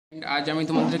आज আমি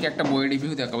তোমাদেরকে একটা বই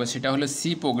রিভিউ দেখাবো, সেটা হলো সি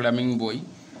প্রোগ্রামিং বই।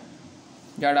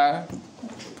 যারা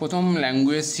প্রথম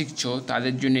ল্যাঙ্গুয়েজ শিখছো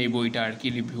তাদের জন্য এই বইটা আর কি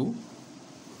রিভিউ।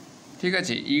 ঠিক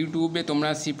আছে, ইউটিউবে তোমরা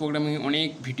সি প্রোগ্রামিং অনেক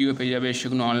ভিডিও পেয়ে যাবে,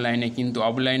 সেগুলো অনলাইনে, কিন্তু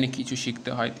অফলাইনে কিছু শিখতে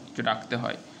হয়, কিছু রাখতে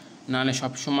হয়, নাহলে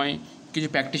সবসময় কিছু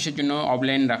প্র্যাকটিসের জন্য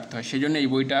অফলাইন রাখতে হয়। সেই জন্য এই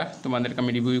বইটা তোমাদেরকে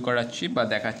আমি রিভিউ করাচ্ছি বা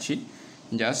দেখাচ্ছি।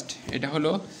 জাস্ট এটা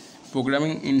হলো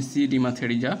programming in C Dima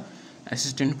থেরিজা,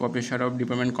 assistant professor of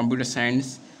department computer science,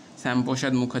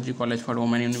 Shyamaprasad Mukherjee college for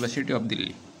women, university of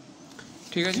Delhi.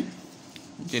 ঠিক আছে,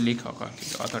 যে লেখক আর কি,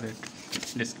 অথরের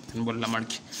ডেসক্রিপশন বললাম আর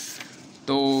কি।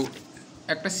 তো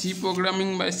একটা সি প্রোগ্রামিং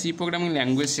বা সি প্রোগ্রামিং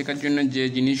ল্যাঙ্গুয়েজ শেখার জন্য যে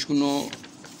জিনিসগুলো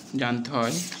জানতে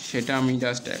হয় সেটা আমি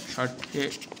জাস্ট শর্টে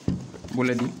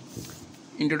বলে দিই।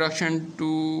 Introduction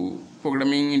to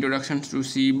programming, introduction to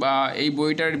C, বা এই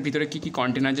বইটার ভিতরে কী কী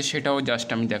কন্টেন্ট আছে সেটাও জাস্ট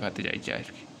আমি দেখাতে চাইছি আর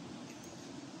কি।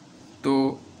 তো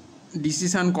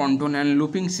decision control and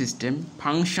looping system,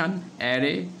 function,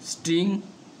 array, string,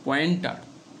 pointer,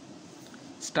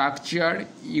 structure,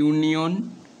 union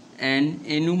and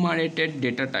এনুমারেটেড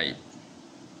data type,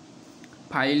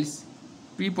 files,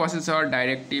 প্রিপ্রসেসর,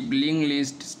 directive, link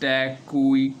list, stack,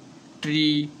 কুই, tree,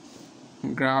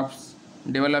 grasp,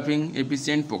 developing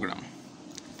efficient programme.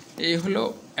 এই হলো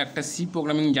একটা সি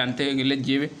প্রোগ্রামিং জানতে গেলে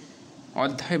যে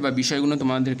অধ্যায় বা বিষয়গুলো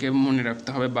তোমাদেরকে মনে রাখতে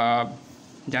হবে বা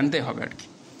জানতে হবে আর কি।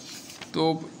 তো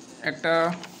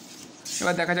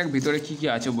এবার দেখা যাক ভিতরে কী কী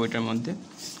আছে বইটার মধ্যে।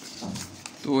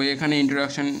 তো এখানে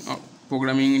introduction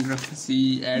programming, introduction C,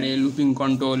 array, looping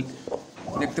control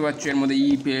দেখতে পাচ্ছ। এর মধ্যে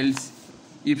if else,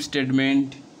 if statement,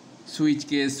 switch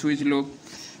case, switch loop,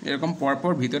 এরকম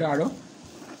পরপর ভিতরে আরও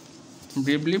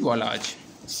ব্রিফলি বলা আছে।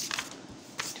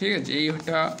 ঠিক আছে,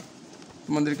 এইটা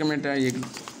তোমাদেরকে আমি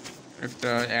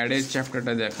একটা অ্যাডের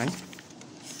চ্যাপ্টারটা দেখাই।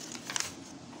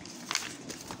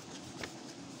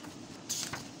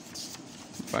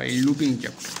 বা এই looping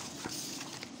chapter,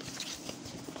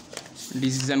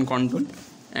 decision control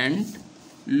and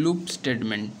loop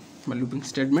statement বা লুপিং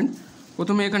স্টেটমেন্ট।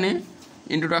 প্রথমে এখানে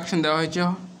ইন্ট্রোডাকশান দেওয়া হয়েছে,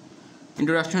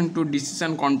 introduction to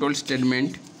decision control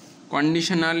statement,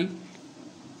 conditional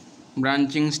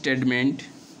branching statement,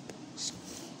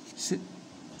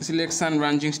 selection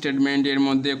branching statement, এর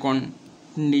মধ্যে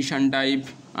কন্ডিশন টাইপ,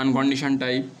 আনকন্ডিশন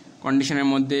টাইপ, কন্ডিশনের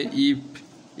মধ্যে if,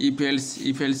 if else,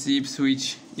 if switch,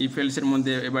 if এলসের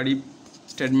মধ্যে এবার ইফ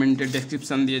স্টেটমেন্টের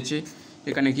ডেসক্রিপশান দিয়েছে,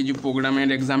 এখানে কিছু প্রোগ্রামের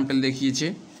এক্সাম্পল দেখিয়েছে।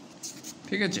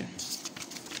 ঠিক আছে,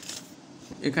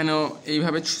 এখানেও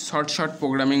এইভাবে শর্ট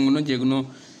প্রোগ্রামিংগুলো যেগুলো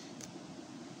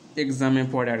এক্সামে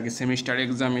পড়ে আর কি, সেমিস্টার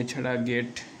এক্সাম এছাড়া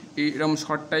গেট, এইরকম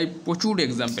শর্ট টাইপ প্রচুর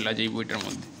এক্সাম্পল আছে এই বইটার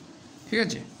মধ্যে। ঠিক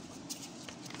আছে,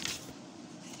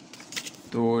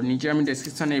 তো নিচে আমি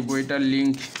ডেসক্রিপশানে এই বইটার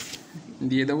লিঙ্ক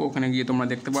দিয়ে দেবো, ওখানে গিয়ে তোমরা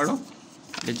দেখতে পারো।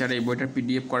 এছাড়া এই বইটার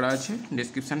পিডিএফ করা আছে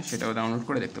ডেসক্রিপশানে, সেটাও ডাউনলোড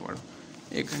করে দেখতে পারো।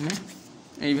 এখানে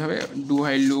এইভাবে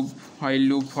হোয়াইল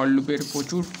লুপ, ফর লুপের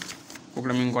প্রচুর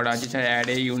প্রোগ্রামিং করা আছে, এছাড়া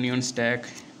অ্যারে, ইউনিয়ন, স্ট্যাক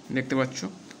দেখতে পাচ্ছ।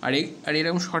 আর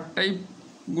এরকম শর্ট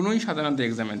টাইপগুলোই সাধারণত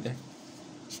এক্সামে দেয়।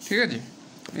 ঠিক আছে,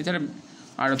 এছাড়া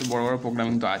আরও তো বড়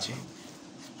প্রোগ্রামিং তো আছে।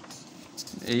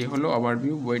 এই হলো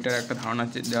ওভারভিউ, বইটার একটা ধারণা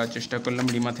দেওয়ার চেষ্টা করলাম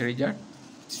ডিমা থেরিজার।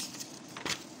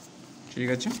 ঠিক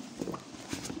আছে,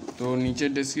 তো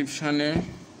নিচের ডেসক্রিপশানে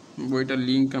বইটার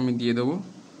লিঙ্ক আমি দিয়ে দেবো,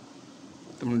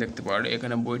 তোমরা দেখতে পারো।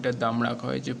 এখানে বইটার দাম রাখা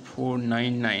হয়েছে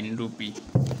 499 রুপি,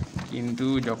 কিন্তু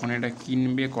যখন এটা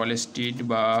কিনবে কলেজ স্ট্রিট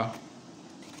বা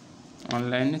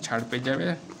অনলাইনে ছাড় পেয়ে যাবে,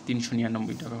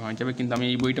 399 টাকা হয়ে যাবে। কিন্তু আমি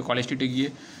এই বইটা কলেজ স্ট্রিটে গিয়ে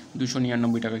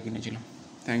 299 টাকা কিনেছিলাম।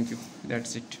 Thank you,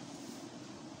 that's it.